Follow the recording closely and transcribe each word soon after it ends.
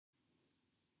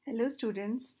Hello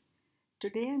students.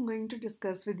 Today I'm going to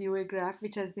discuss with you a graph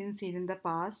which has been seen in the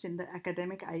past in the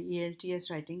academic IELTS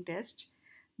writing test.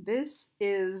 This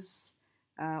is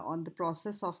on the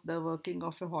process of the working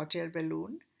of a hot air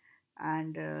balloon,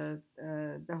 and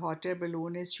the hot air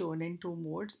balloon is shown in two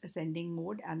modes, ascending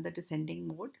mode and the descending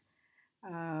mode.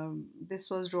 This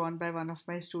was drawn by one of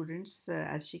my students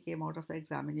as she came out of the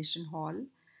examination hall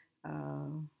uh,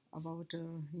 about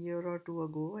a year or two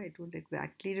ago. I don't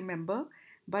exactly remember,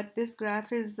 but this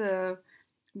graph is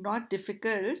not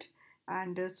difficult,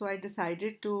 and so I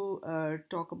decided to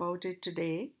talk about it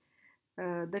today.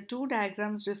 The two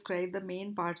diagrams describe the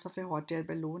main parts of a hot air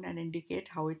balloon and indicate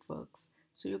how it works.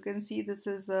 So you can see this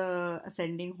is a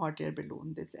ascending hot air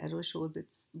balloon. This arrow shows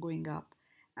it's going up,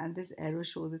 and this arrow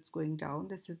shows it's going down.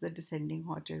 This is the descending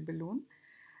hot air balloon.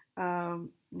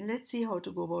 Let's see how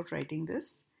to go about writing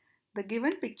this. The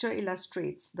given picture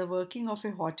illustrates the working of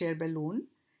a hot air balloon.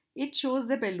 It shows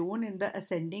the balloon in the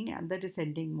ascending and the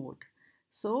descending mode.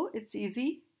 So it's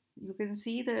easy. You can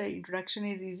see the introduction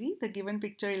is easy. The given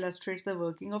picture illustrates the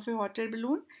working of a hot air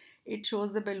balloon. It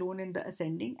shows the balloon in the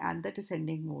ascending and the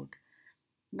descending mode.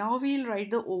 Now we'll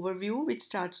write the overview, which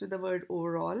starts with the word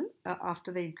overall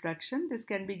after the introduction. This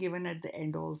can be given at the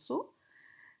end also,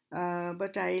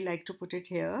 but I like to put it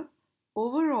here.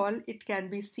 Overall, it can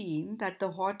be seen that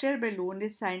the hot air balloon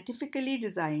is scientifically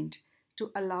designed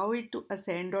to allow it to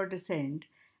ascend or descend,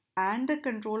 and the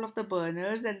control of the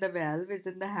burners and the valve is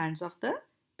in the hands of the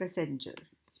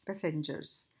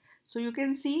passengers. So you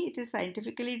can see it is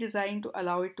scientifically designed to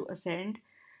allow it to ascend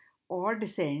or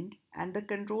descend, and the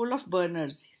control of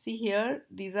burners. See here,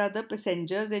 these are the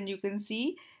passengers, and you can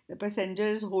see the passenger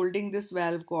is holding this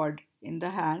valve cord in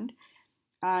the hand,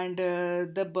 and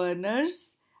the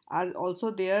burners are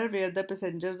also there where the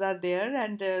passengers are there,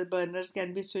 and burners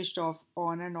can be switched off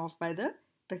on and off by the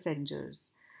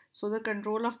passengers. So the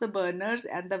control of the burners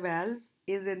and the valves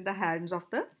is in the hands of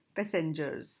the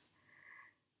passengers.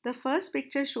 The first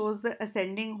picture shows the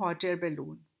ascending hot air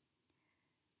balloon.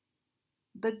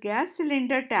 The gas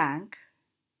cylinder tank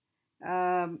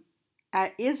um,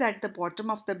 is at the bottom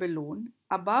of the balloon,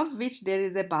 above which there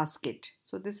is a basket.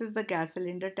 So this is the gas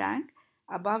cylinder tank,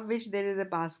 above which there is a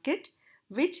basket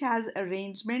which has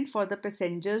arrangement for the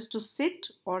passengers to sit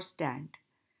or stand.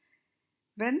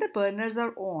 When the burners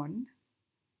are on,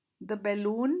 the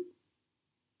balloon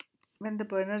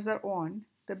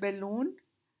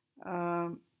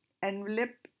um,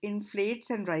 envelope inflates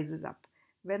and rises up.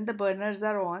 When the burners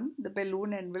are on, the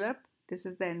balloon envelope, this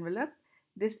is the envelope,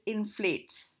 this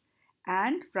inflates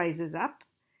and rises up.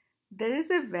 There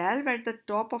is a valve at the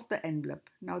top of the envelope.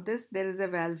 Now there is a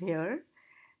valve here,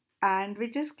 and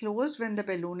which is closed when the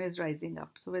balloon is rising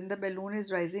up. So when the balloon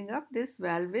is rising up, this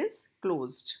valve is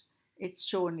closed. It's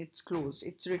shown, it's closed.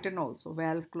 It's written also,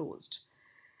 valve closed.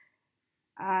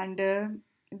 And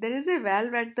there is a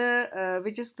valve at the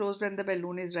which is closed when the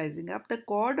balloon is rising up. The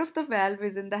cord of the valve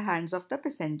is in the hands of the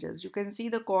passengers. You can see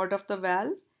the cord of the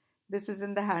valve. This is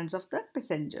in the hands of the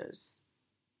passengers.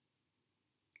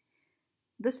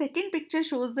 The second picture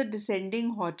shows the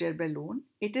descending hot air balloon.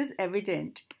 It is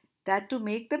evident that to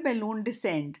make the balloon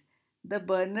descend, the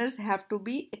burners have to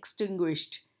be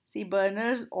extinguished. See,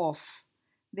 burners off.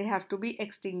 They have to be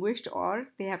extinguished or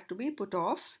they have to be put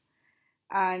off,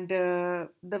 and the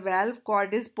valve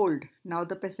cord is pulled. Now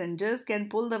the passengers can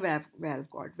pull the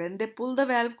valve cord. When they pull the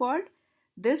valve cord,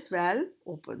 this valve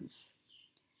opens.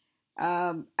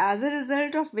 As a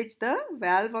result of which the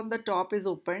valve on the top is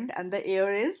opened and the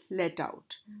air is let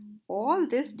out. All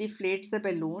this deflates the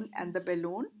balloon and the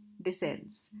balloon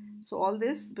descends. So all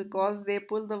this, because they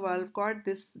pull the valve cord,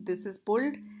 this is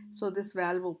pulled, so this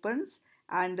valve opens,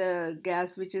 and the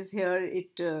gas which is here,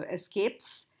 it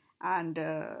escapes, and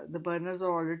the burners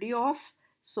are already off,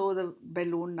 so the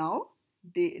balloon now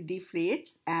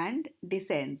deflates and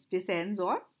descends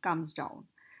or comes down.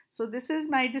 So this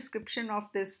is my description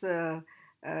of this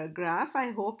graph. I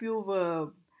hope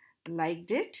you've liked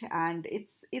it, and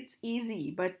it's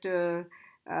easy, but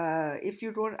if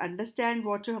you don't understand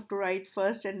what you have to write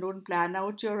first and don't plan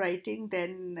out your writing,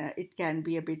 then it can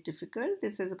be a bit difficult.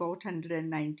 This is about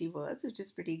 190 words, which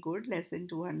is pretty good, less than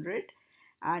 200,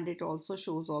 and it also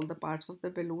shows all the parts of the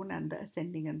balloon and the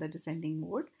ascending and the descending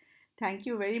mode. Thank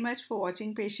you very much for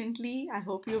watching patiently. I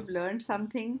hope you've learned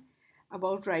something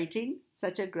about writing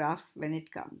such a graph when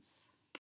it comes.